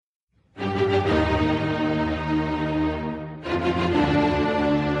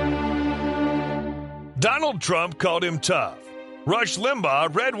Donald Trump called him tough. Rush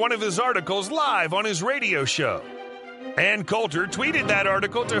Limbaugh read one of his articles live on his radio show. Ann Coulter tweeted that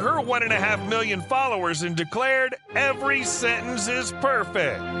article to her 1.5 million followers and declared, "Every sentence is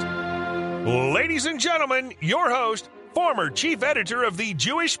perfect." Ladies and gentlemen, your host, former chief editor of the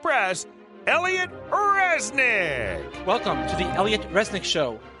Jewish Press, Elliot Resnick. Welcome to the Elliot Resnick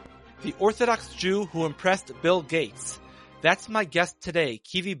Show, the Orthodox Jew who impressed Bill Gates. That's my guest today,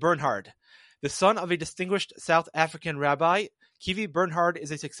 Kivi Bernhard. The son of a distinguished South African rabbi, Kivi Bernhard is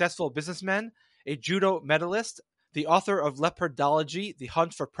a successful businessman, a judo medalist, the author of Leopardology, The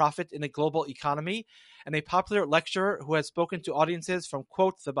Hunt for Profit in a Global Economy, and a popular lecturer who has spoken to audiences from,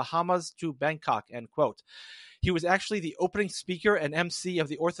 quote, the Bahamas to Bangkok, end quote. He was actually the opening speaker and MC of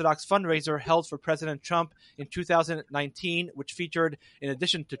the Orthodox fundraiser held for President Trump in 2019, which featured, in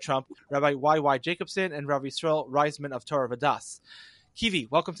addition to Trump, Rabbi Y.Y. Jacobson and Rabbi Yisrael Reisman of Torah Vodaas. Kivi,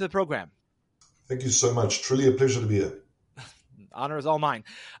 welcome to the program. Thank you so much. Truly a pleasure to be here. Honor is all mine.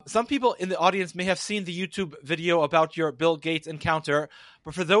 Some people in the audience may have seen the YouTube video about your Bill Gates encounter,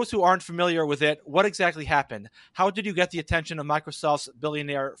 but for those who aren't familiar with it, what exactly happened? How did you get the attention of Microsoft's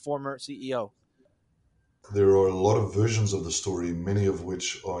billionaire former CEO? There are a lot of versions of the story, many of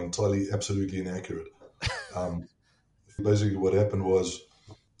which are entirely, absolutely inaccurate. Basically what happened was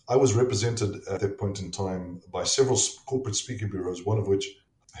I was represented at that point in time by several corporate speaker bureaus, one of which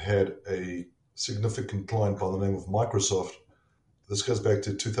had a significant client by the name of Microsoft. This goes back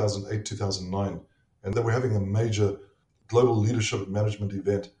to 2008, 2009, and they were having a major global leadership management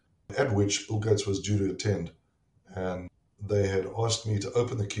event at which Bill Gates was due to attend. And they had asked me to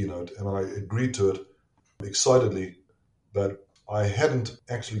open the keynote, and I agreed to it excitedly, but I hadn't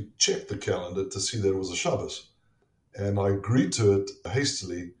actually checked the calendar to see that it was a Shabbos. And I agreed to it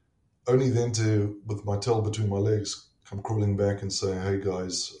hastily, only then to, with my tail between my legs, come crawling back and say, "Hey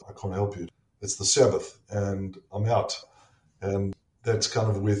guys, I can't help you. It's the Sabbath, and I'm out." And that's kind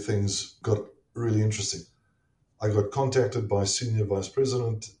of where things got really interesting. I got contacted by a senior vice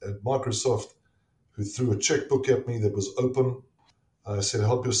president at Microsoft who threw a checkbook at me that was open. I said,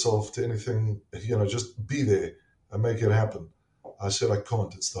 "Help yourself to anything, just be there and make it happen." I said, "I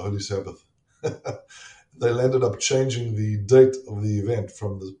can't, it's the Holy Sabbath." They ended up changing the date of the event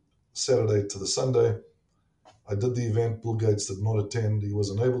from the Saturday to the Sunday. I did the event, Bill Gates did not attend, he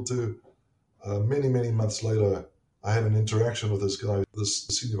wasn't able to. Many, many months later, I had an interaction with this guy, this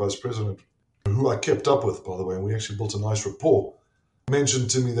senior vice president, who I kept up with, by the way, and we actually built a nice rapport. He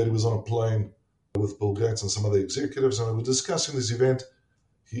mentioned to me that he was on a plane with Bill Gates and some other executives, and we were discussing this event.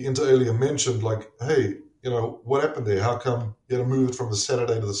 He inter alia mentioned, "Hey, what happened there? How come you had to move it from the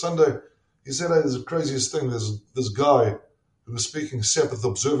Saturday to the Sunday?" He said, "Hey, there's the craziest thing. There's this guy who was speaking Sabbath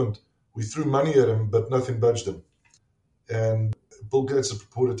observant. We threw money at him, but nothing budged him." And Bill Gates had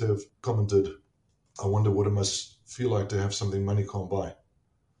purported to have commented, "I wonder what it must feel like to have something money can't buy."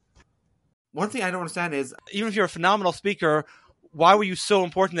 One thing I don't understand is, even if you're a phenomenal speaker, why were you so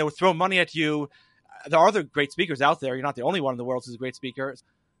important they would throw money at you? There are other great speakers out there. You're not the only one in the world who's a great speaker.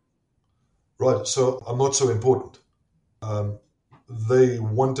 Right, so I'm not so important. They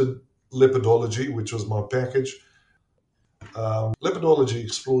wanted Leopardology, which was my package. Leopardology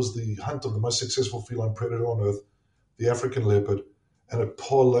explores the hunt of the most successful feline predator on Earth, the African leopard, and it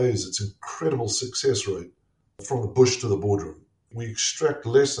parlays its incredible success rate from the bush to the boardroom. We extract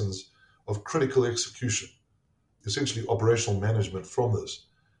lessons of critical execution, essentially operational management, from this.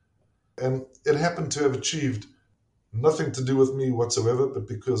 And it happened to have achieved nothing to do with me whatsoever, but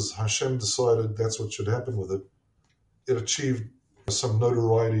because Hashem decided that's what should happen with it, it achieved some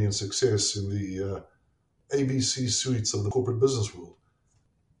notoriety and success in the ABC suites of the corporate business world.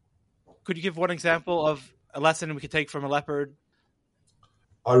 Could you give one example of a lesson we could take from a leopard?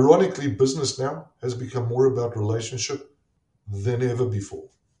 Ironically, business now has become more about relationship than ever before.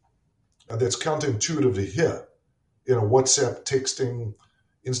 And that's counterintuitive to hear in a WhatsApp, texting,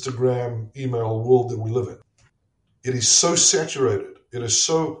 Instagram, email world that we live in. It is so saturated, it has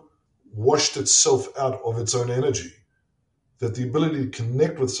so washed itself out of its own energy that the ability to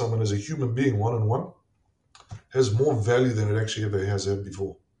connect with someone as a human being one-on-one has more value than it actually ever has had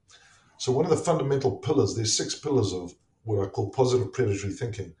before. So one of the fundamental pillars, there's 6 pillars of what I call positive predatory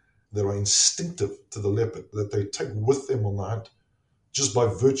thinking that are instinctive to the leopard, that they take with them on the hunt just by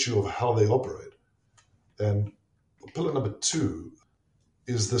virtue of how they operate. And pillar number 2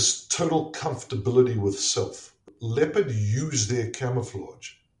 is this total comfortability with self. Leopard use their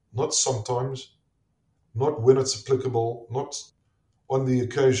camouflage, not sometimes, not when it's applicable, not on the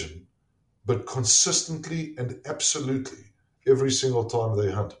occasion, but consistently and absolutely every single time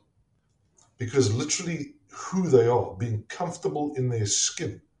they hunt. Because literally who they are, being comfortable in their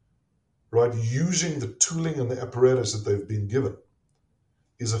skin, right, using the tooling and the apparatus that they've been given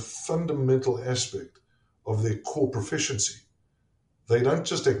is a fundamental aspect of their core proficiency. They don't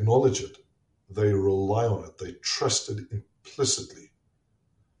just acknowledge it, they rely on it, they trust it implicitly.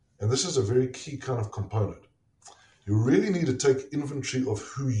 And this is a very key kind of component. You really need to take inventory of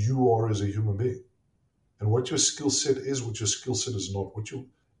who you are as a human being and what your skill set is, what your skill set is not, what your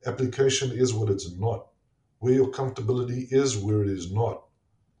application is, what it's not, where your comfortability is, where it is not.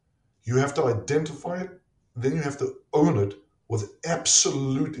 You have to identify it, then you have to own it with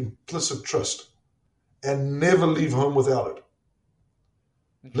absolute implicit trust and never leave home without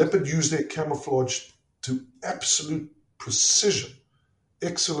it. Leopard use their camouflage to absolute precision,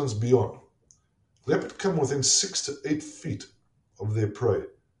 excellence beyond. Leopard come within 6 to 8 feet of their prey,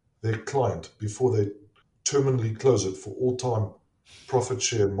 their client, before they terminally close it for all-time profit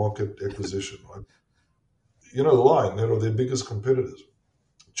share and market acquisition. Right? You know, the lion, that are their biggest competitors,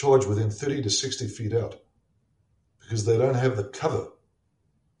 charge within 30 to 60 feet out because they don't have the cover.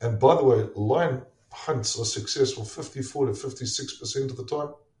 And by the way, lion hunts are successful 54 to 56% of the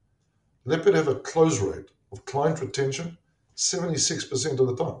time. Leopard have a close rate of client retention 76% of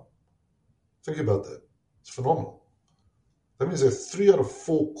the time. Think about that. It's phenomenal. That means that 3 out of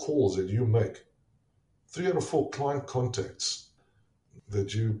 4 calls that you make, 3 out of 4 client contacts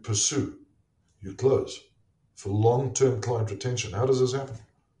that you pursue, you close for long-term client retention. How does this happen?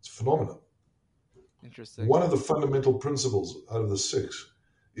 It's phenomenal. Interesting. One of the fundamental principles out of the 6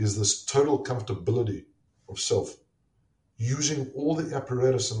 is this total comfortability of self, using all the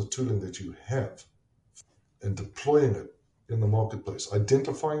apparatus and the tooling that you have and deploying it in the marketplace,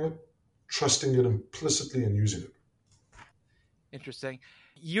 identifying it, trusting it implicitly, and using it. Interesting.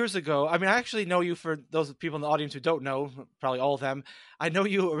 Years ago, I mean, I actually know you, for those people in the audience who don't know, probably all of them. I know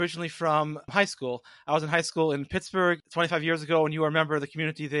you originally from high school. I was in high school in Pittsburgh 25 years ago, and you were a member of the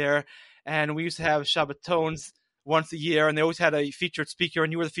community there. And we used to have Shabbatons once a year, and they always had a featured speaker,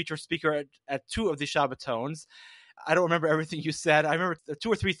 and you were the featured speaker at 2 of the Shabbatons. I don't remember everything you said. I remember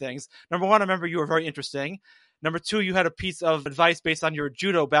 2 or 3 things. Number 1, I remember you were very interesting. Number 2, you had a piece of advice based on your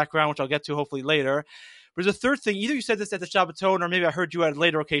judo background, which I'll get to hopefully later. But there's a third thing. Either you said this at the Shabbaton, or maybe I heard you at a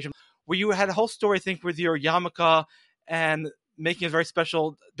later occasion, where you had a whole story, I think, with your yarmulke and making a very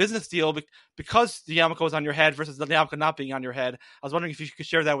special business deal because the yarmulke was on your head versus the yarmulke not being on your head. I was wondering if you could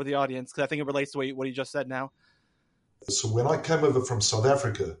share that with the audience, because I think it relates to what you just said now. So when I came over from South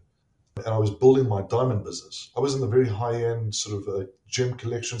Africa and I was building my diamond business, I was in the very high-end sort of gem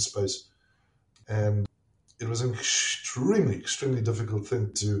collection space. And it was an extremely, extremely difficult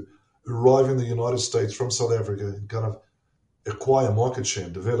thing to arrive in the United States from South Africa and kind of acquire market share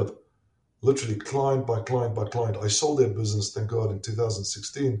and develop literally client by client by client. I sold that business, thank God, in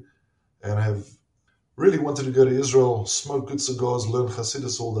 2016, and I have really wanted to go to Israel, smoke good cigars, learn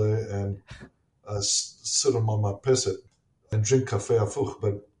Hasidus all day, and sit on my peset and drink cafe afuch.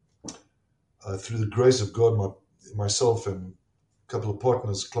 But through the grace of God, myself and a couple of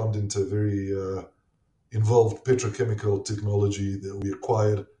partners climbed into a very involved petrochemical technology that we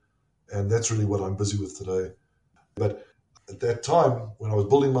acquired, and that's really what I'm busy with today. But at that time, when I was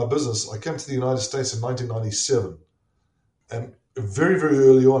building my business, I came to the United States in 1997. And very, very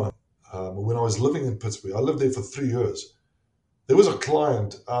early on, when I was living in Pittsburgh, I lived there for 3 years. There was a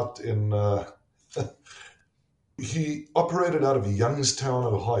client out in, he operated out of Youngstown,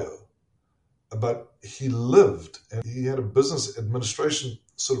 Ohio, but he lived and he had a business administration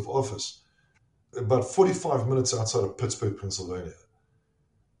sort of office about 45 minutes outside of Pittsburgh, Pennsylvania.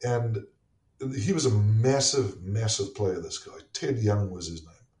 And he was a massive, massive player, this guy. Ted Young was his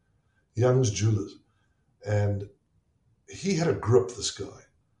name. Young's Jewelers. And he had a grip, this guy,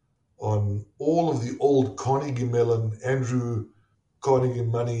 on all of the old Carnegie Mellon, Andrew Carnegie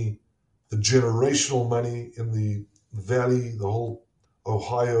money, the generational money in the Valley, the whole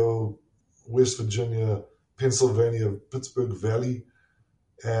Ohio, West Virginia, Pennsylvania, Pittsburgh Valley.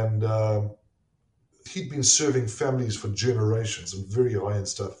 And he'd been serving families for generations and very high-end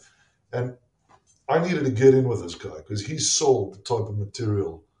stuff. And I needed to get in with this guy because he sold the type of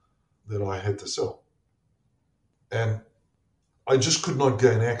material that I had to sell. And I just could not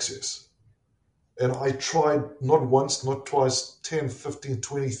gain access. And I tried not once, not twice, 10, 15,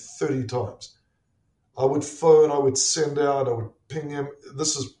 20, 30 times. I would phone, I would send out, I would ping him.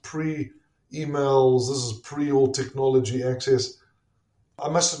 This is pre-emails, this is pre-all technology access. I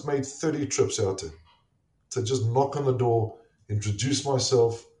must have made 30 trips out to just knock on the door, introduce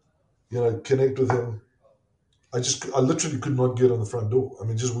myself, connect with him. I literally could not get on the front door. I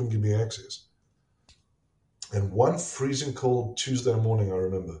mean, just wouldn't give me access. And one freezing cold Tuesday morning, I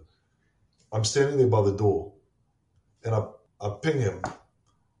remember, I'm standing there by the door and I ping him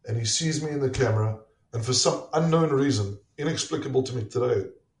And he sees me in the camera, and for some unknown reason, inexplicable to me today,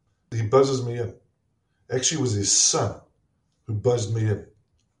 he buzzes me in. Actually, it was his son who buzzed me in.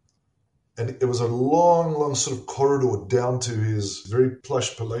 And it was a long, long sort of corridor down to his very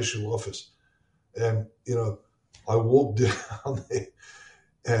plush palatial office. And, I walked down there,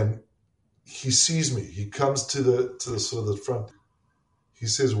 and he sees me. He comes to the sort of the front. He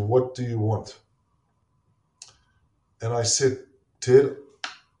says, "What do you want?" And I said, "Ted,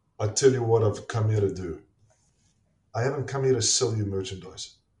 I tell you what I've come here to do. I haven't come here to sell you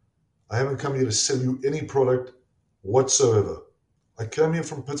merchandise. I haven't come here to sell you any product whatsoever. I came here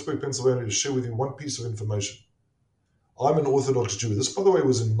from Pittsburgh, Pennsylvania to share with you one piece of information. I'm an Orthodox Jew." This, by the way,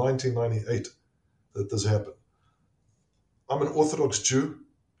 was in 1998 that this happened. I'm an Orthodox Jew,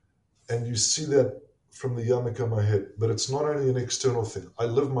 and you see that from the yarmulke on my head. But it's not only an external thing. I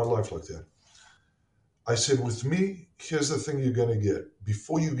live my life like that. I said, with me, here's the thing you're going to get.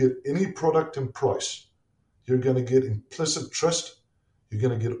 Before you get any product and price, you're going to get implicit trust. You're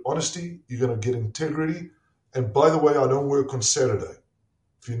going to get honesty. You're going to get integrity. And by the way, I don't work on Saturday.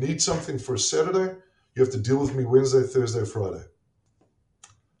 If you need something for a Saturday, you have to deal with me Wednesday, Thursday, Friday.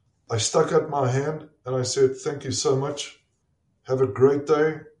 I stuck out my hand and I said, "Thank you so much. Have a great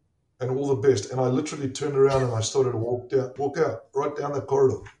day and all the best." And I literally turned around and I started to walk out, right down the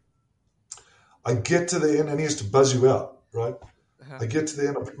corridor. I get to the end, and he has to buzz you out, right? Uh-huh. I get to the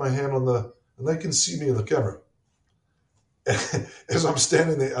end, I put my hand on and they can see me in the camera. As I'm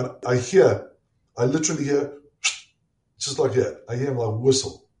standing there, and I literally hear, just like that. I hear him like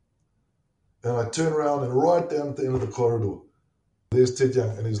whistle. And I turn around, and right down at the end of the corridor, there's Ted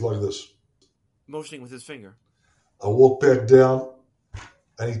Young, and he's like this. Motioning with his finger. I walk back down,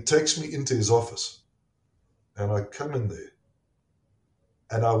 and he takes me into his office. And I come in there,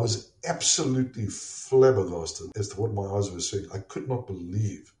 and I was absolutely flabbergasted as to what my eyes were seeing. I could not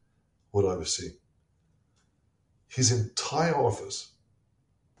believe what I was seeing. His entire office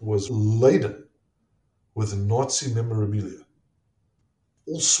was laden with Nazi memorabilia.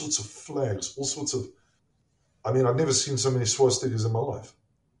 All sorts of flags, I've never seen so many swastikas in my life.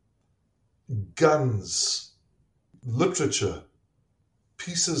 Guns, literature,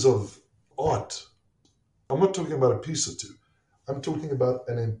 pieces of art. I'm not talking about a piece or two. I'm talking about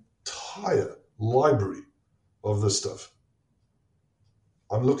an entire library of this stuff.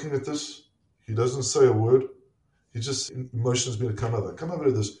 I'm looking at this. He doesn't say a word. He just motions me to come over. Come over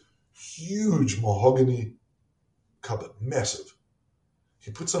to this huge mahogany cupboard, massive.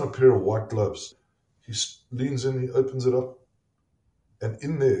 He puts on a pair of white gloves. He leans in, he opens it up. And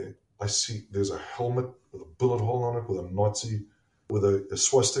in there, I see there's a helmet with a bullet hole on it, with a Nazi, with a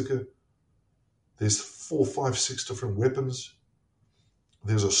swastika. There's 4, 5, 6 different weapons.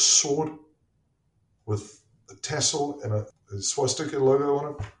 There's a sword with a tassel and a swastika logo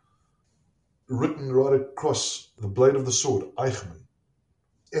on it. Written right across the blade of the sword, Eichmann,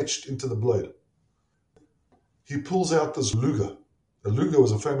 etched into the blade. He pulls out this Luger. A Luger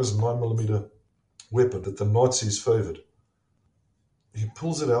was a famous 9mm weapon that the Nazis favored. He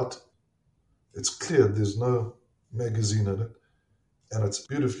pulls it out. It's clear there's no magazine in it, and it's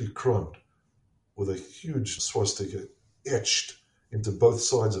beautifully chromed with a huge swastika etched into both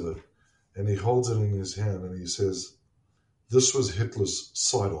sides of it. And he holds it in his hand and he says, "This was Hitler's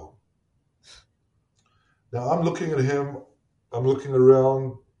sidearm." Now I'm looking at him, I'm looking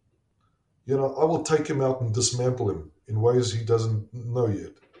around, I will take him out and dismantle him in ways he doesn't know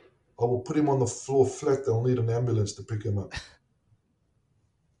yet. I will put him on the floor flat, they'll need an ambulance to pick him up.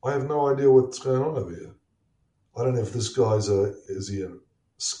 I have no idea what's going on over here. I don't know if this guy is he a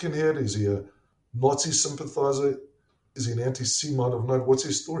skinhead? Is he a Nazi sympathizer? Is he an anti-Semite of note? What's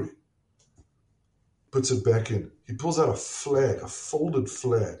his story? Puts it back in. He pulls out a flag, a folded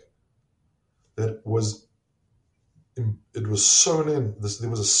flag that was sewn in. There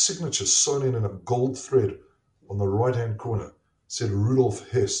was a signature sewn in a gold thread on the right-hand corner. It said Rudolf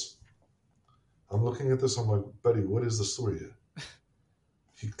Hess. I'm looking at this. I'm like, buddy, what is the story here?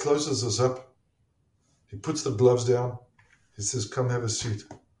 He closes this up. He puts the gloves down. He says, "Come have a seat."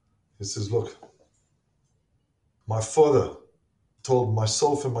 He says, "Look, my father told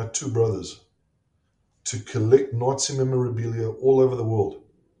myself and my 2 brothers to collect Nazi memorabilia all over the world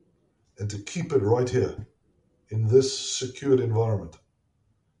and to keep it right here in this secured environment.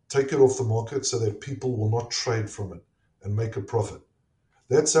 Take it off the market so that people will not trade from it and make a profit.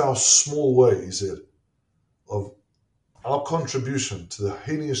 That's our small way," he said, "of our contribution to the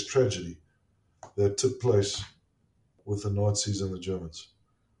heinous tragedy that took place with the Nazis and the Germans."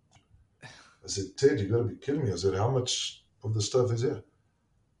 I said, "Ted, you got to be kidding me." I said, "How much of the stuff is here?"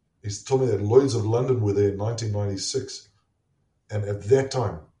 He told me that Lloyd's of London were there in 1996. And at that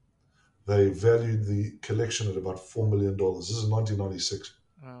time, They valued the collection at about $4 million. This is 1996.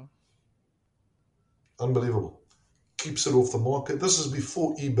 Wow. Unbelievable. Keeps it off the market. This is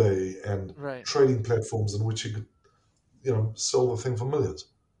before eBay and Right. trading platforms in which you could, sell the thing for millions.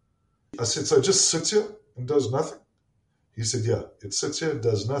 I said, so it just sits here and does nothing? He said, yeah, it sits here,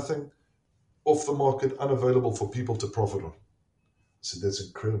 does nothing, off the market, unavailable for people to profit on. I said, that's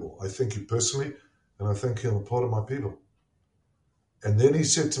incredible. I thank you personally, and I thank you on the part of my people. And then he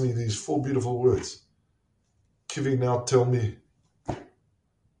said to me these 4 beautiful words. Kivi, now tell me.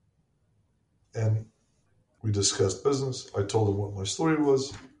 And we discussed business. I told him what my story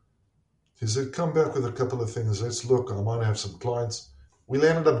was. He said, come back with a couple of things. Let's look. I might have some clients. We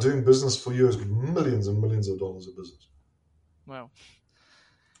ended up doing business for years, millions and millions of dollars of business. Wow.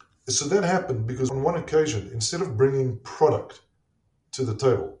 So that happened because on one occasion, instead of bringing product to the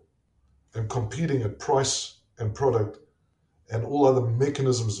table and competing at price and product and all other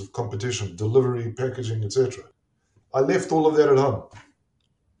mechanisms of competition, delivery, packaging, etc., I left all of that at home.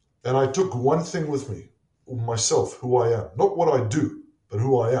 And I took one thing with me, myself, who I am. Not what I do, but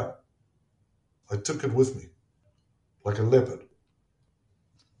who I am. I took it with me, like a leopard.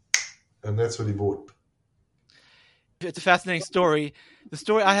 And that's what he bought. It's a fascinating story. The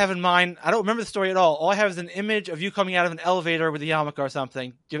story I have in mind, I don't remember the story at all. All I have is an image of you coming out of an elevator with a yarmulke or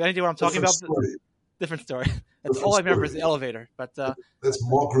something. Do you have any idea what I'm talking about? Story. Different story. That's all I remember is the elevator. But that's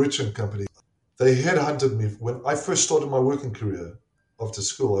Mark Rich and Company. They headhunted me when I first started my working career after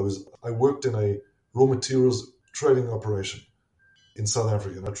school. I worked in a raw materials trading operation in South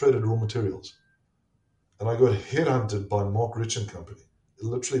Africa, and I traded raw materials. And I got headhunted by Mark Rich and Company,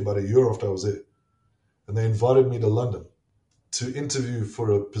 literally about a year after I was there. And they invited me to London to interview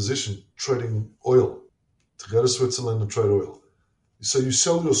for a position trading oil, to go to Switzerland and trade oil. So you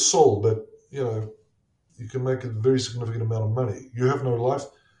sell your soul, but, you can make a very significant amount of money. You have no life.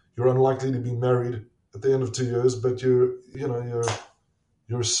 You're unlikely to be married at the end of 2 years, but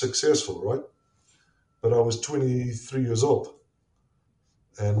you're successful, right? But I was 23 years old.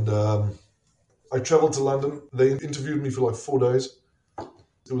 And I traveled to London. They interviewed me for like 4 days.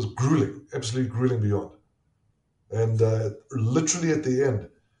 It was grueling, absolutely grueling beyond. And literally at the end,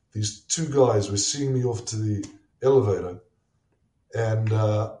 these 2 guys were seeing me off to the elevator. And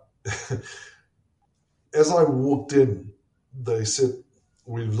as I walked in, they said,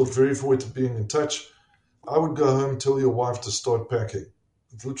 we look very forward to being in touch. I would go home, tell your wife to start packing.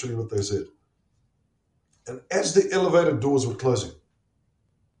 It's literally what they said. And as the elevator doors were closing,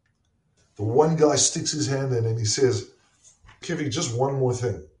 the one guy sticks his hand in and he says, Kivi, just one more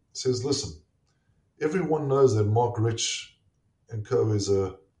thing. He says, listen, everyone knows that Mark Rich & Co. is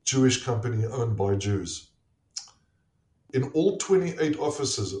a Jewish company owned by Jews. In all 28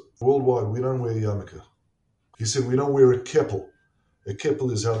 offices worldwide, we don't wear yarmulke. He said, we don't wear a keppel. A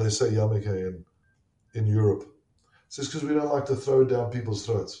keppel is how they say yarmulke in Europe. He says, because we don't like to throw it down people's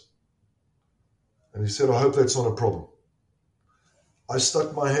throats. And he said, I hope that's not a problem. I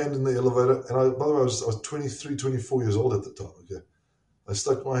stuck my hand in the elevator, and by the way, I was 23, 24 years old at the time. Okay, I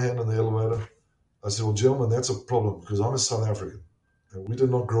stuck my hand in the elevator. I said, well, gentlemen, that's a problem because I'm a South African, and we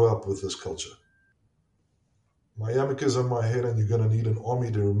did not grow up with this culture. My yarmulke is on my head, and you're going to need an army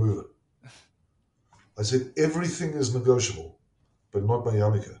to remove it. I said, everything is negotiable, but not my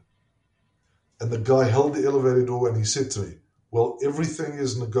yarmulke. And the guy held the elevator door, and he said to me, well, everything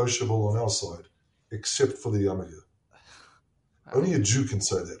is negotiable on our side, except for the yarmulke. Only a Jew can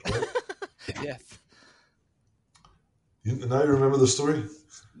say that, right? yes. Now you remember the story?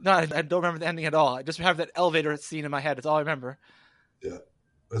 No, I don't remember the ending at all. I just have that elevator scene in my head. That's all I remember. Yeah,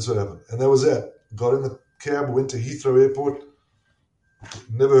 that's what happened. And that was that. Got in the cab, went to Heathrow Airport,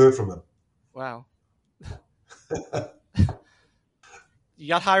 never heard from him. Wow. You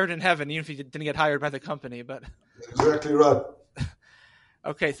got hired in heaven, even if you didn't get hired by the company. But exactly right.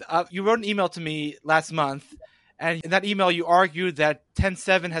 Okay, so you wrote an email to me last month, and in that email you argued that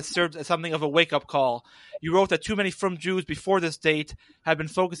 10/7 has served as something of a wake-up call. You wrote that too many frum Jews before this date have been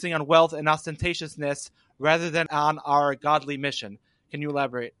focusing on wealth and ostentatiousness rather than on our godly mission. Can you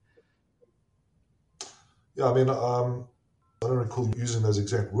elaborate? Yeah, I mean, I don't recall using those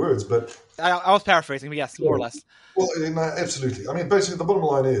exact words, but I was paraphrasing, but yes, more or less. Well, no, absolutely. I mean, basically, the bottom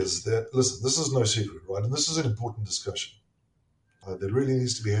line is that, listen, this is no secret, right? And this is an important discussion that really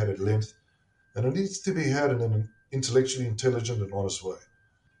needs to be had at length, and it needs to be had in an intellectually intelligent and honest way.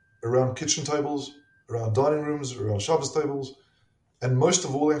 Around kitchen tables, around dining rooms, around Shabbos tables, and most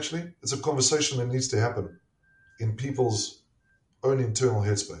of all, actually, it's a conversation that needs to happen in people's own internal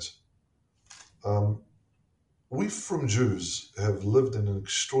headspace. We from Jews have lived in an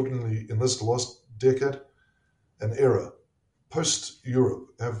extraordinarily, in this last decade, an era, post-Europe,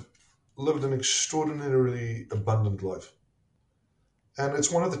 have lived an extraordinarily abundant life. And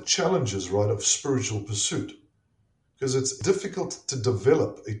it's one of the challenges, right, of spiritual pursuit, because it's difficult to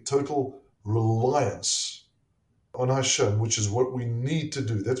develop a total reliance on Hashem, which is what we need to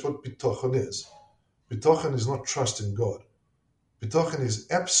do. That's what bitachon is. Bitachon is not trust in God. Bitachon is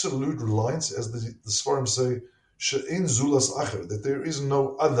absolute reliance, as the Sfarim say, she'en zulas acher, that there is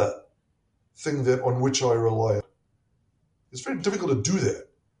no other thing that on which I rely. It's very difficult to do that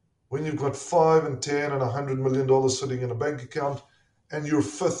when you've got $5 and $10 and $100 million sitting in a bank account, and you're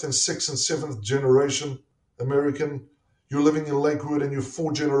fifth and sixth and seventh generation American. You're living in Lakewood, and you're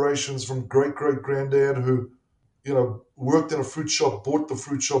 4 generations from great-great-granddad who, worked in a fruit shop, bought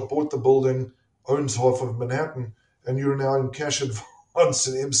the building, owns half of Manhattan, and you're now in cash advance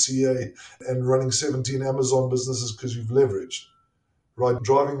in MCA and running 17 Amazon businesses because you've leveraged, right?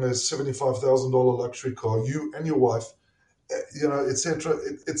 Driving a $75,000 luxury car, you and your wife, etc.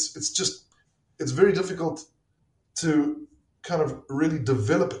 It's very difficult to kind of really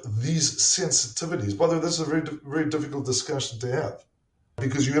develop these sensitivities. By the way, this is a very, very difficult discussion to have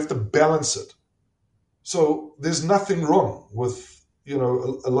because you have to balance it. So there's nothing wrong with,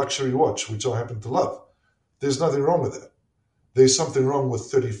 a luxury watch, which I happen to love. There's nothing wrong with that. There's something wrong with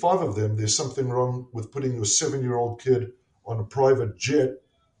 35 of them. There's something wrong with putting your 7-year-old kid on a private jet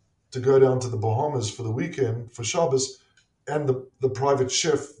to go down to the Bahamas for the weekend for Shabbos, and the private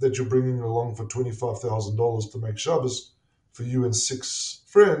chef that you're bringing along for $25,000 to make Shabbos for you and 6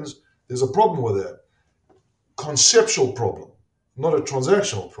 friends. There's a problem with that. Conceptual problem, not a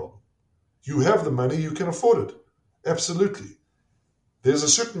transactional problem. You have the money, you can afford it. Absolutely. There's a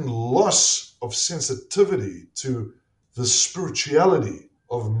certain loss of sensitivity to the spirituality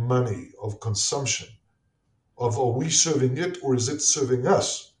of money, of consumption, of are we serving it or is it serving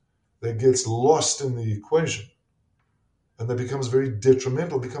us, that gets lost in the equation. And that becomes very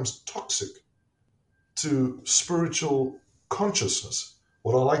detrimental, becomes toxic to spiritual consciousness,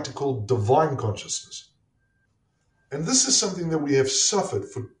 what I like to call divine consciousness. And this is something that we have suffered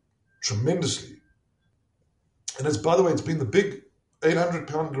for tremendously. And it's, by the way, it's been the big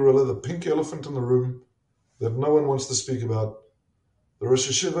 800-pound gorilla, the pink elephant in the room that no one wants to speak about. The Rosh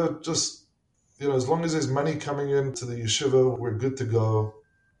Yeshiva just, as long as there's money coming into the yeshiva, we're good to go.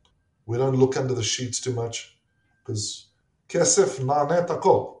 We don't look under the sheets too much because kesef na'aneh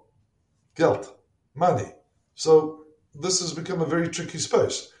takol, geld, money. So this has become a very tricky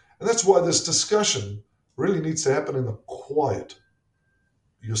space. And that's why this discussion really needs to happen in the quiet.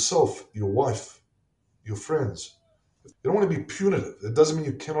 Yourself, your wife, your friends. You don't want to be punitive. It doesn't mean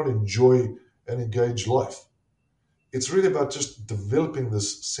you cannot enjoy and engage life. It's really about just developing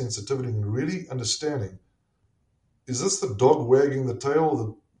this sensitivity and really understanding, is this the dog wagging the tail or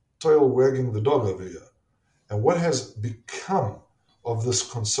the tail wagging the dog over here? And what has become of this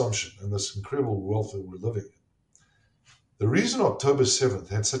consumption and this incredible wealth that we're living in? The reason October 7th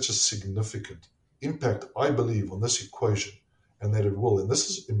had such a significant impact, I believe, on this equation, and that it will, and this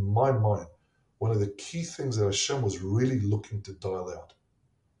is, in my mind, one of the key things that Hashem was really looking to dial out.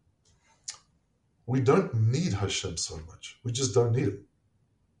 We don't need Hashem so much. We just don't need him.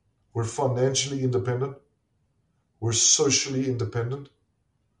 We're financially independent. We're socially independent.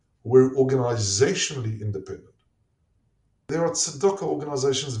 We're organizationally independent. There are tzedakah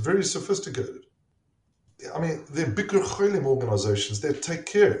organizations, very sophisticated. I mean, they're Bikur Cholim organizations that take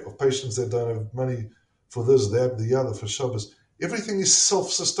care of patients that don't have money for this, that, the other, for Shabbos. Everything is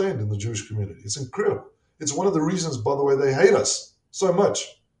self-sustained in the Jewish community. It's incredible. It's one of the reasons, by the way, they hate us so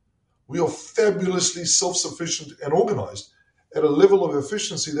much. We are fabulously self-sufficient and organized at a level of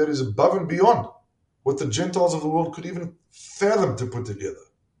efficiency that is above and beyond what the Gentiles of the world could even fathom to put together.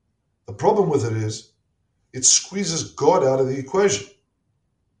 The problem with it is it squeezes God out of the equation.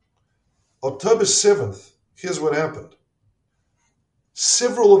 October 7th, here's what happened.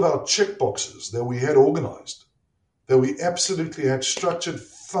 Several of our checkboxes that we had organized, that we absolutely had structured,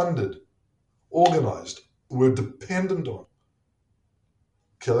 funded, organized, were dependent on,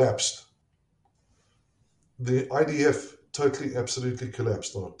 collapsed. The IDF totally, absolutely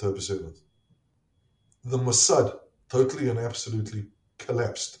collapsed on October 7th. The Mossad totally and absolutely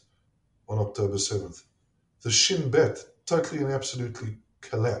collapsed on October 7th. The Shin Bet totally and absolutely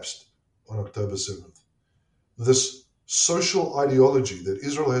collapsed on October 7th. This social ideology that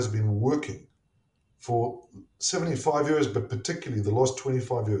Israel has been working for 75 years, but particularly the last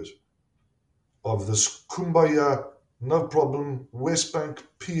 25 years, of this kumbaya, no problem, West Bank,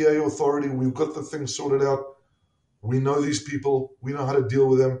 PA authority, we've got the thing sorted out, we know these people, we know how to deal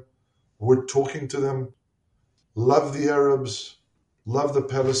with them, we're talking to them, love the Arabs, love the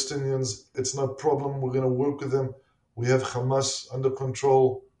Palestinians, it's no problem, we're going to work with them, we have Hamas under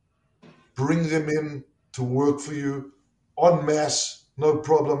control. bring them in to work for you en masse, no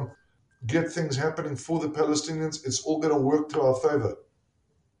problem. Get things happening for the Palestinians. It's all going to work to our favor.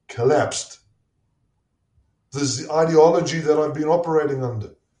 Collapsed. This is the ideology that I've been operating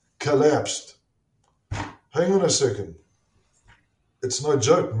under. Collapsed. Hang on a second. It's no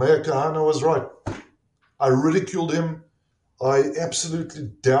joke. Meir Kahane was right. I ridiculed him. I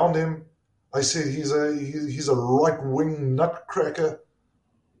absolutely downed him. I said he's a right-wing nutcracker.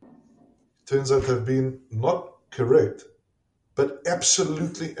 Turns out they've been not correct, but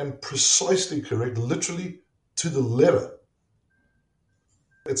absolutely and precisely correct, literally to the letter.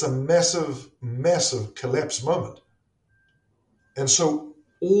 It's a massive, massive collapse moment. And so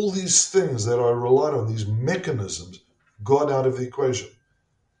all these things that I relied on, these mechanisms, got out of the equation.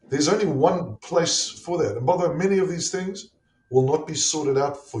 There's only one place for that. And by the way, many of these things will not be sorted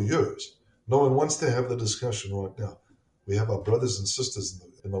out for years. No one wants to have the discussion right now. We have our brothers and sisters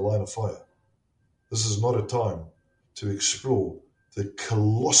in the line of fire. This is not a time to explore the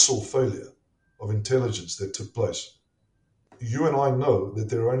colossal failure of intelligence that took place. You and I know that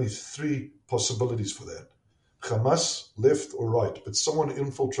there are only three possibilities for that. Hamas, left or right, but someone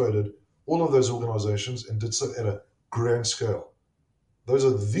infiltrated all of those organizations and did so at a grand scale. Those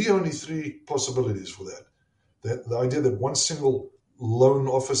are the only three possibilities for that. The idea that one single lone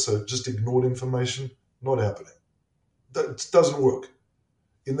officer just ignored information, not happening. That doesn't work.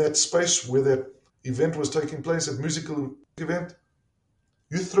 In that space where that event was taking place, that musical event,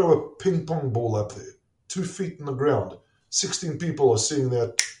 you throw a ping pong ball up there, 2 feet in the ground, 16 people are seeing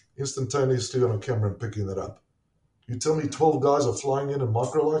that instantaneously on a camera and picking that up. You tell me 12 guys are flying in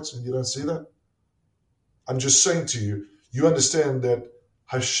microlights and you don't see that? I'm just saying to you, you understand that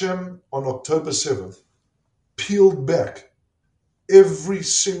Hashem on October 7th peeled back every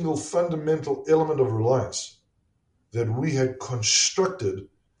single fundamental element of reliance that we had constructed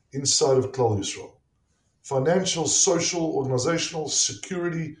inside of Klal Yisrael. Financial, social, organizational,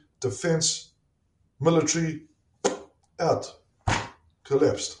 security, defense, military, out,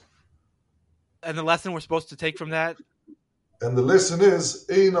 collapsed. And the lesson we're supposed to take from that? And the lesson is,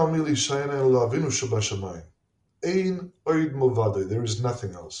 Ein al mili shayna el avinu shabashamayim. Ein oid milvado. There is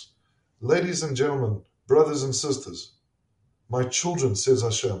nothing else. Ladies and gentlemen, brothers and sisters, my children, says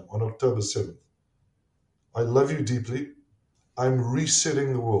Hashem on October 7th, I love you deeply. I'm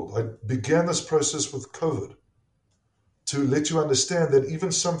resetting the world. I began this process with COVID to let you understand that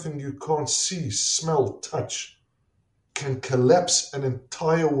even something you can't see, smell, touch can collapse an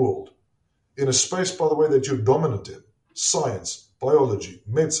entire world in a space, by the way, that you're dominant in. Science, biology,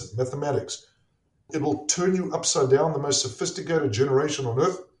 medicine, mathematics. It will turn you upside down, the most sophisticated generation on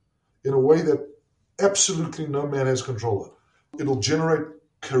earth, in a way that absolutely no man has control of. It'll generate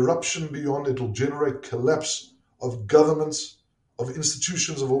corruption beyond. It'll generate collapse of governments, of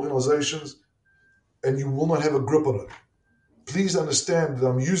institutions, of organizations, and you will not have a grip on it. Please understand that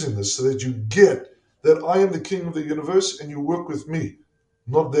I'm using this so that you get that I am the king of the universe and you work with me,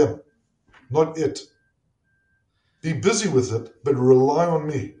 not them, not it. Be busy with it, but rely on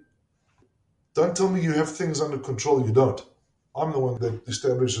me. Don't tell me you have things under control. You don't. I'm the one that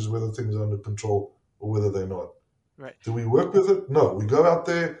establishes whether things are under control or whether they're not. Right. Do we work with it? No. We go out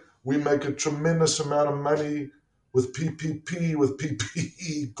there, we make a tremendous amount of money with PPP, with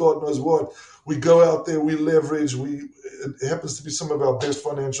PPE, God knows what. We go out there, we leverage. It happens to be some of our best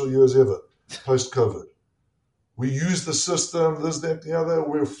financial years ever, post-COVID. We use the system, this, that, the other.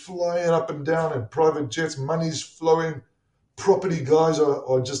 We're flying up and down in private jets. Money's flowing. Property guys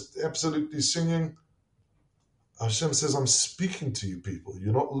are just absolutely singing. Hashem says, I'm speaking to you people.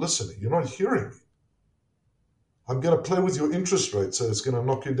 You're not listening. You're not hearing me. I'm going to play with your interest rate, so it's going to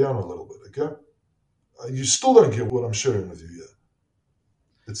knock you down a little bit, okay? You still don't get what I'm sharing with you here.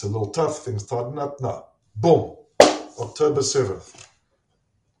 It's a little tough. Things tighten up. No. Boom. October 7th.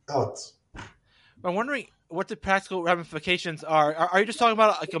 Out. I'm wondering what the practical ramifications are. Are you just talking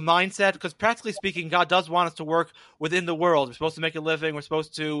about like a mindset? Because practically speaking, God does want us to work within the world. We're supposed to make a living. We're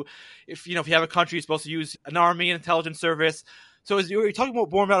supposed to, if you have a country, you're supposed to use an army, an intelligence service. So are you talking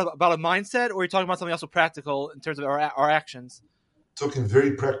more about a mindset, or are you talking about something else practical in terms of our actions? Talking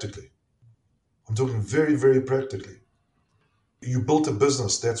very practically. I'm talking very, very practically. You built a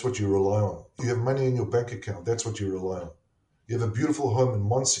business, that's what you rely on. You have money in your bank account, that's what you rely on. You have a beautiful home in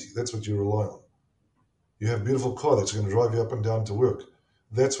Muncie, that's what you rely on. You have a beautiful car that's going to drive you up and down to work.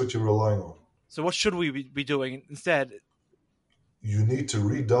 That's what you're relying on. So what should we be doing instead? You need to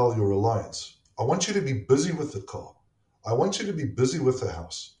redial your reliance. I want you to be busy with the car. I want you to be busy with the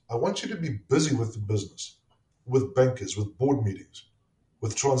house. I want you to be busy with the business, with bankers, with board meetings,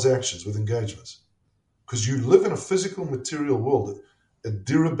 with transactions, with engagements. Because you live in a physical, material world.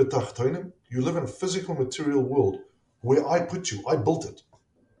 Dira betachtonim, you live in a physical material world where I put you. I built it.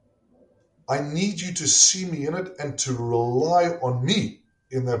 I need you to see me in it and to rely on me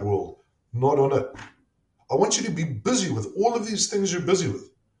in that world, not on it. I want you to be busy with all of these things you're busy with.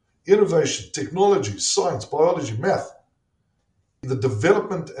 Innovation, technology, science, biology, math, the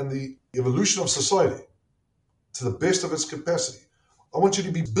development and the evolution of society to the best of its capacity. I want you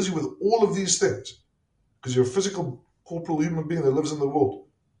to be busy with all of these things because you're a physical, corporal human being that lives in the world.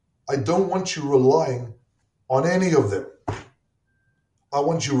 I don't want you relying on any of them. I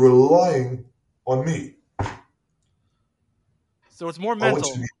want you relying on me. So it's more I want mental.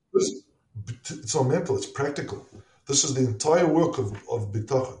 you to be busy. It's not mental, it's practical. This is the entire work of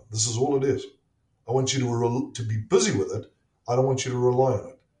bitachon. This is all it is. I want you to be busy with it. I don't want you to rely on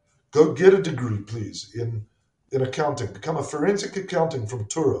it. Go get a degree, please, in accounting. Become a forensic accountant from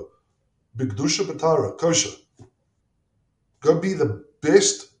Torah. Bigdusha Batara, kosher. Go be the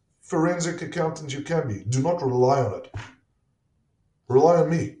best forensic accountant you can be. Do not rely on it. Rely on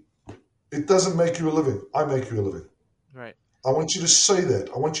me. It doesn't make you a living. I make you a living. Right. I want you to say that.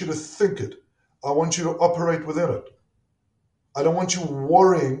 I want you to think it. I want you to operate within it. I don't want you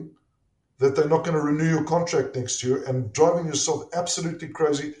worrying that they're not going to renew your contract next year and driving yourself absolutely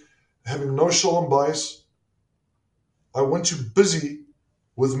crazy, having no shalom bayis. I want you busy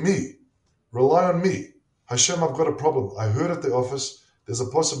with me. Rely on me. Hashem, I've got a problem. I heard at the office there's a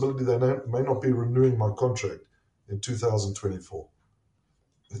possibility they may not be renewing my contract in 2024.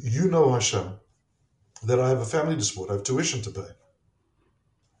 You know, Hashem, that I have a family to support. I have tuition to pay.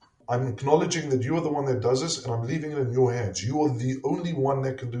 I'm acknowledging that you are the one that does this, and I'm leaving it in your hands. You are the only one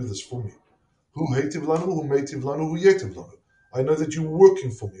that can do this for me. Hu heitiv lanu, hu meitiv lanu, hu yetiv lanu. I know that you're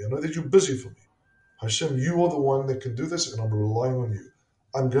working for me. I know that you're busy for me. Hashem, you are the one that can do this, and I'm relying on you.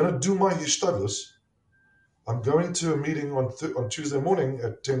 I'm going to do my hishtadlus. I'm going to a meeting on Tuesday morning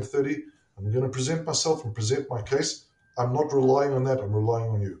at 10:30. I'm going to present myself and present my case. I'm not relying on that. I'm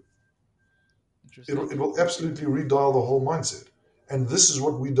relying on you. It will absolutely redial the whole mindset. And this is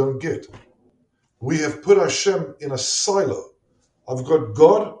what we don't get. We have put Hashem in a silo. I've got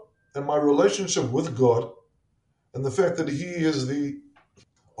God and my relationship with God and the fact that He is the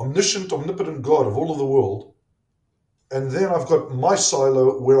omniscient, omnipotent God of all of the world. And then I've got my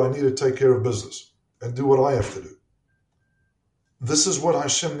silo where I need to take care of business and do what I have to do. This is what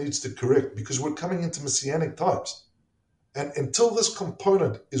Hashem needs to correct because we're coming into Messianic times. And until this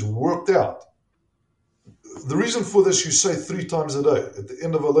component is worked out, the reason for this you say 3 times a day at the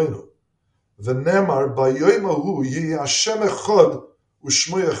end of Aleinu. V'nemar b'yoyim hahu yehi Hashem echad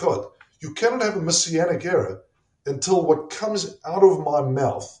u'shmo echad. You cannot have a Messianic era until what comes out of my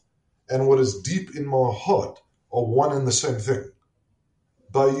mouth and what is deep in my heart are one and the same thing.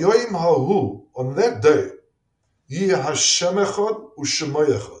 B'yoyim hahu, on that day, yehi Hashem echad u'shmo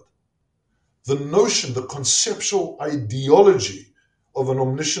echad. The notion, the conceptual ideology of an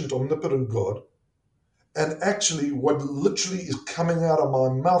omniscient, omnipotent God, and actually what literally is coming out of my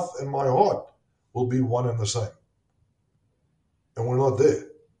mouth and my heart will be one and the same. And we're not there.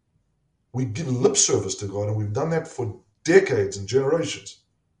 We give lip service to God, and we've done that for decades and generations.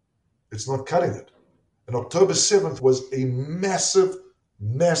 It's not cutting it. And October 7th was a massive,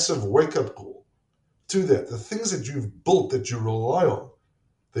 massive wake-up call to that. The things that you've built, that you rely on,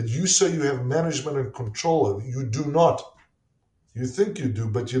 that you say you have management and control of, you do not. You think you do,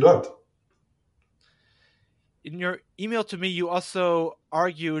 but you don't. In your email to me, you also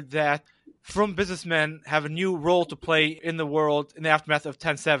argued that frum businessmen have a new role to play in the world in the aftermath of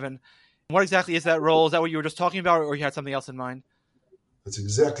 10/7. What exactly is that role? Is that what you were just talking about, or you had something else in mind? That's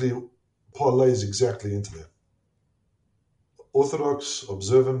exactly, parlays exactly into that. Orthodox,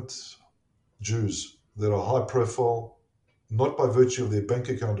 observant Jews that are high profile, not by virtue of their bank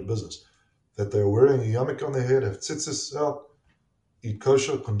account or business, that they are wearing a yarmulke on their head, have tzitzis out, eat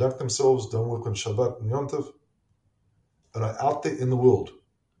kosher, conduct themselves, don't work on Shabbat and Yom Tov, and are out there in the world,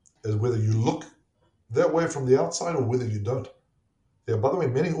 as whether you look that way from the outside or whether you don't. There are, by the way,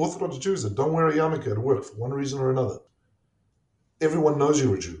 many Orthodox Jews that don't wear a yarmulke at work for one reason or another. Everyone knows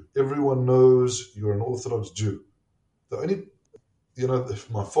you're a Jew. Everyone knows you're an Orthodox Jew. The only,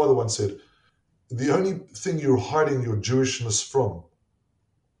 my father once said, the only thing you're hiding your Jewishness from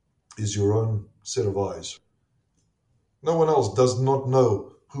is your own set of eyes. No one else does not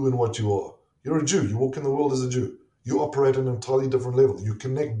know who and what you are. You're a Jew. You walk in the world as a Jew. You operate at an entirely different level. You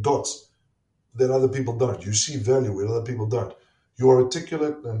connect dots that other people don't. You see value where other people don't. You are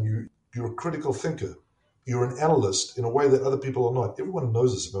articulate and you're a critical thinker. You're an analyst in a way that other people are not. Everyone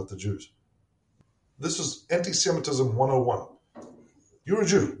knows this about the Jews. This is anti-Semitism 101. You're a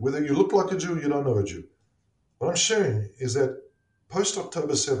Jew. Whether you look like a Jew, you don't know a Jew. What I'm sharing is that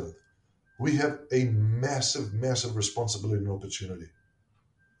post-October 7th, we have a massive, massive responsibility and opportunity.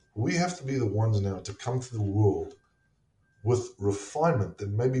 We have to be the ones now to come to the world with refinement that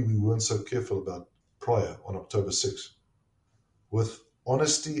maybe we weren't so careful about prior on October 6th, with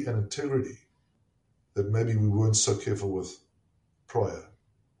honesty and integrity that maybe we weren't so careful with prior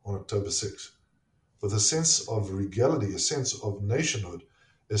on October 6th, with a sense of regality, a sense of nationhood,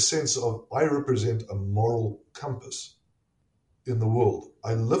 a sense of I represent a moral compass in the world.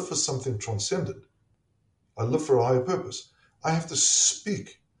 I live for something transcendent. I live for a higher purpose. I have to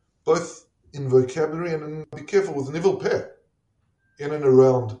speak both in vocabulary and be careful with an evil pair in and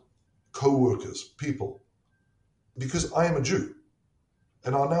around co-workers, people, because I am a Jew.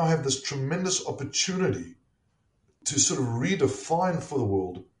 And I now have this tremendous opportunity to sort of redefine for the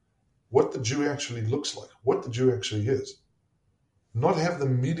world what the Jew actually looks like, what the Jew actually is. Not have the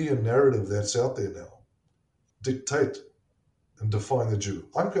media narrative that's out there now dictate and define the Jew.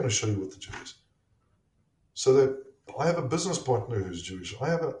 I'm going to show you what the Jew is. So that I have a business partner who's Jewish. I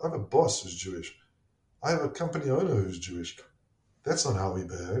have a boss who's Jewish. I have a company owner who's Jewish. That's not how he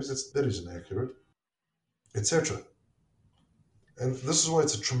behaves. That isn't accurate, etc. And this is why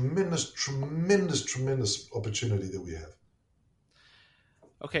it's a tremendous, tremendous, tremendous opportunity that we have.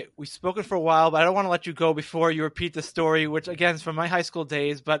 Okay, we've spoken for a while, but I don't want to let you go before you repeat the story, which, again, is from my high school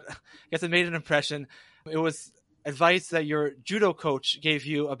days, but I guess it made an impression. It was advice that your judo coach gave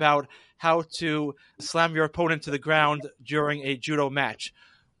you about how to slam your opponent to the ground during a judo match.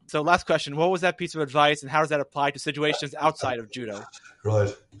 So last question, what was that piece of advice and how does that apply to situations outside of judo?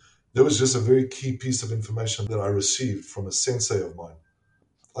 Right. There was just a very key piece of information that I received from a sensei of mine.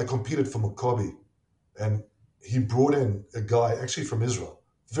 I competed for Maccabi, and he brought in a guy actually from Israel,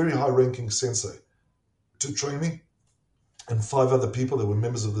 very high-ranking sensei, to train me, and 5 other people that were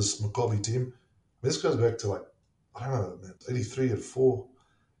members of this Maccabi team. This goes back to 83 or 4.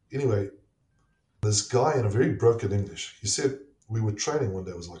 Anyway, this guy in a very broken English, he said we were training one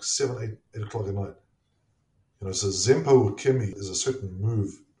day, it was like 7, 8 o'clock at night. So Zempo Ukemi is a certain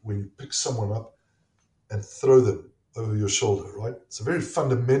move where you pick someone up and throw them over your shoulder, right? It's a very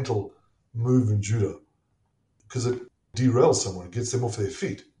fundamental move in judo because it derails someone, it gets them off their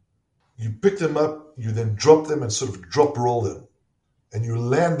feet. You pick them up, you then drop them and sort of drop roll them, and you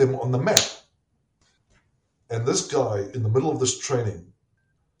land them on the mat. And this guy, in the middle of this training,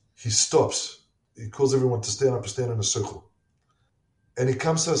 he stops. He calls everyone to stand up and stand in a circle. And he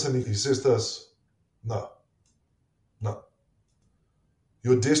comes to us and he says to us, no.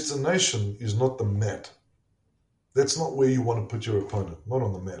 Your destination is not the mat. That's not where you want to put your opponent, not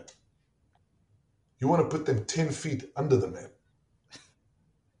on the mat. You want to put them 10 feet under the mat.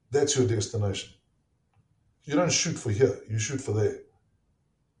 That's your destination. You don't shoot for here, you shoot for there.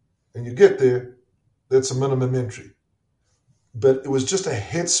 And you get there, that's a minimum entry. But it was just a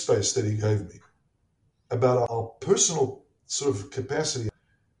headspace that he gave me about our personal sort of capacity.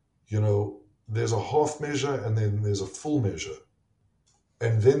 There's a half measure and then there's a full measure.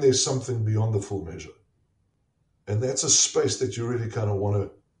 And then there's something beyond the full measure. And that's a space that you really kind of want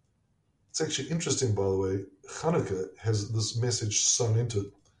to... It's actually interesting, by the way. Hanukkah has this message sewn into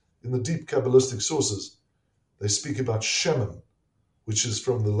it. In the deep Kabbalistic sources, they speak about Shemin, which is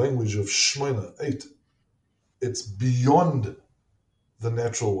from the language of Shmona, 8. It's beyond the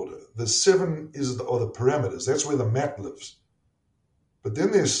natural order. The 7 are the parameters. That's where the mat lives. But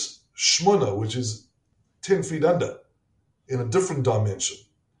then there's Shmona, which is 10 feet under, in a different dimension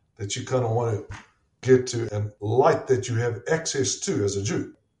that you kind of want to get to, and light that you have access to as a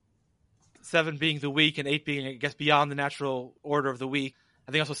Jew. 7 being the week and 8 being, I guess, beyond the natural order of the week.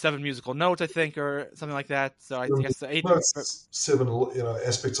 I think also 7 musical notes, or something like that. So I guess the 8... No, it's 7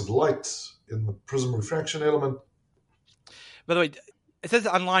 aspects of light in the prism refraction element. By the way, it says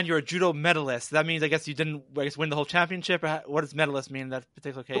online you're a judo medalist. That means, I guess, you didn't win the whole championship? Or what does medalist mean in that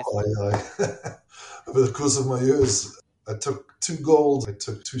particular case? Over the course of my years, I took 2 golds, I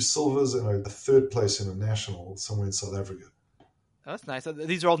took 2 silvers, and I had 3rd place in a national somewhere in South Africa. Oh, that's nice.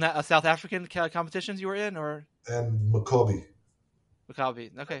 These are all South African competitions you were in, or? And Maccabi.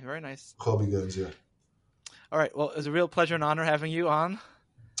 Okay, very nice. Maccabi games, yeah. All right. Well, it was a real pleasure and honor having you on.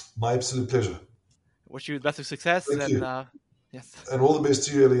 My absolute pleasure. Wish you the best of success. Thank you. Yes. And all the best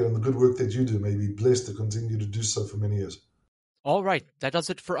to you, Elliot, and the good work that you do. May be blessed to continue to do so for many years. All right. That does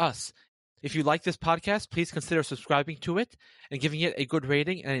it for us. If you like this podcast, please consider subscribing to it and giving it a good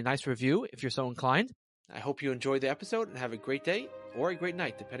rating and a nice review if you're so inclined. I hope you enjoyed the episode and have a great day or a great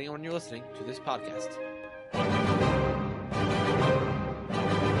night, depending on when you're listening to this podcast.